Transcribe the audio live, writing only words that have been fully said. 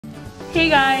Hey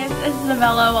guys, this is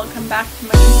Isabella. Welcome back to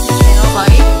my YouTube channel.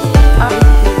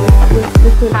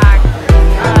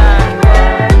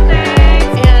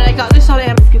 And I got this on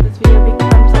Amazon. Give this video a big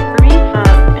thumbs up for me.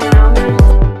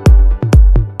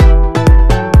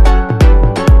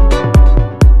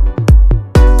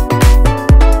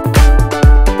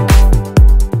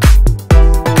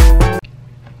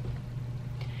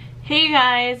 Hey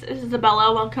guys, this is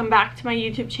Isabella. Welcome back to my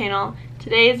YouTube channel.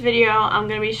 Today's video, I'm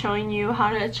going to be showing you how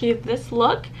to achieve this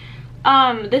look.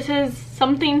 This is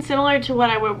something similar to what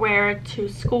I would wear to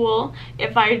school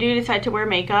if I do decide to wear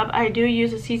makeup. I do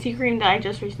use a CC cream that I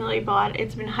just recently bought.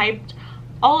 It's been hyped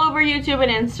all over YouTube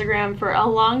and Instagram for a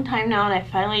long time now, and I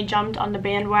finally jumped on the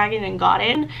bandwagon and got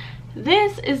it.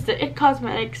 This is the It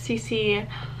Cosmetics CC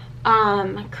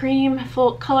cream,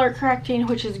 full color correcting,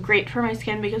 which is great for my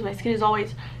skin because my skin is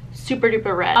always super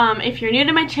duper red. If you're new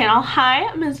to my channel, hi,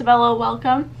 I'm Isabella.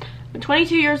 Welcome. I'm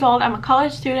 22 years old. I'm a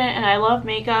college student and I love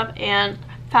makeup and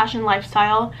fashion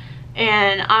lifestyle,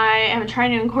 and I am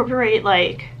trying to incorporate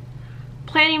like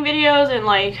planning videos and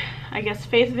like I guess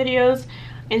faith videos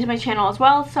into my channel as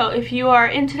well. So if you are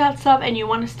into that stuff and you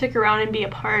want to stick around and be a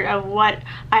part of what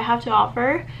I have to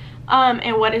offer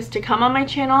and what is to come on my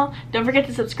channel, don't forget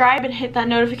to subscribe and hit that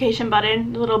notification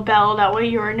button, the little bell, that way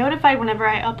you are notified whenever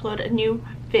I upload a new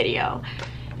video.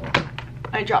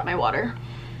 I dropped my water.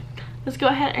 Let's go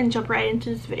ahead and jump right into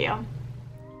this video.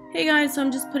 Hey guys, so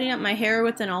I'm just putting up my hair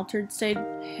with an altered state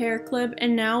hair clip,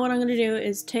 and now what I'm going to do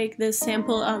is take this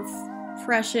sample of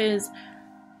Fresh's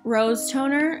Rose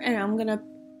Toner and I'm going to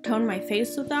tone my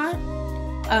face with that.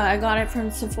 I got it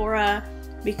from Sephora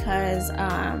because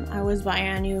I was buying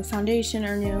a new foundation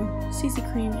or new CC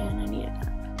cream and I needed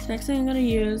that. So next thing I'm going to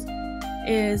use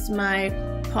is my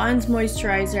Pond's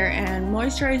moisturizer and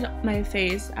moisturize my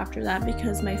face after that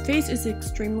because my face is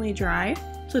extremely dry.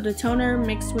 So the toner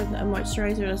mixed with a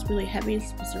moisturizer that's really heavy is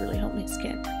supposed to really help my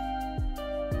skin.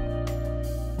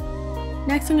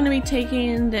 Next I'm going to be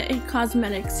taking the It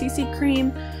Cosmetics CC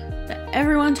cream that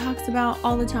everyone talks about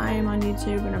all the time on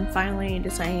YouTube, and I'm finally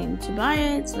deciding to buy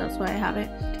it, so that's why I have it.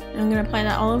 And I'm going to apply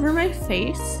that all over my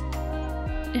face.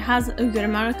 It has a good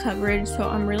amount of coverage, so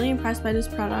I'm really impressed by this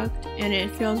product, and it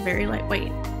feels very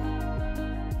lightweight.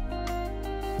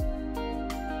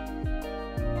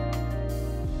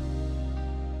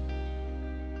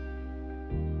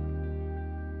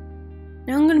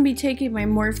 Now I'm going to be taking my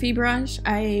Morphe brush.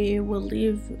 I will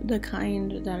leave the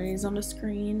kind that is on the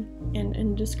screen and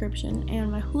in the description, and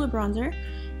my Hoola bronzer,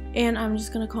 and I'm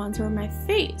just going to contour my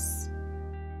face.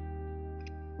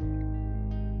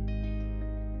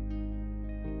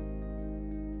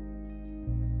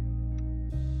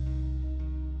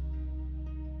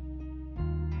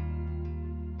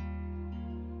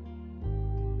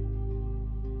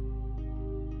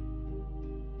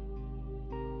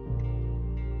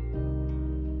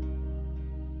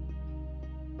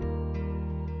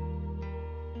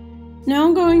 Now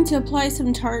I'm going to apply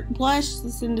some Tarte blush. This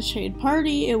is in the shade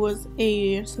Party. It was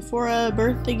a Sephora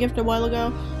birthday gift a while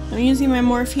ago. I'm using my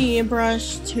Morphe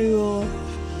brush to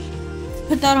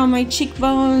put that on my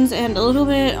cheekbones and a little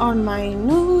bit on my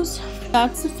nose.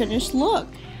 That's the finished look.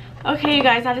 Okay you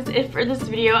guys, that is it for this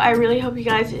video. I really hope you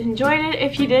guys enjoyed it.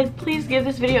 If you did, please give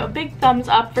this video a big thumbs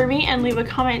up for me and leave a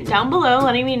comment down below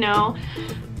letting me know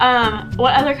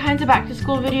what other kinds of back to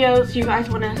school videos you guys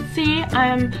want to see.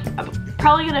 I'm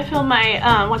probably gonna film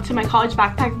my what's in my college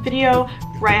backpack video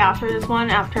right after this one,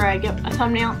 after I get a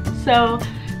thumbnail, so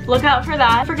look out for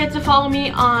that. Don't forget to follow me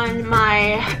on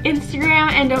my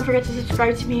Instagram, and don't forget to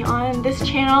subscribe to me on this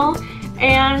channel.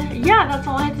 And yeah, that's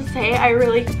all I have to say. I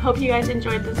really hope you guys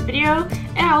enjoyed this video,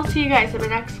 and I'll see you guys in the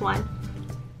next one.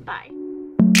 Bye.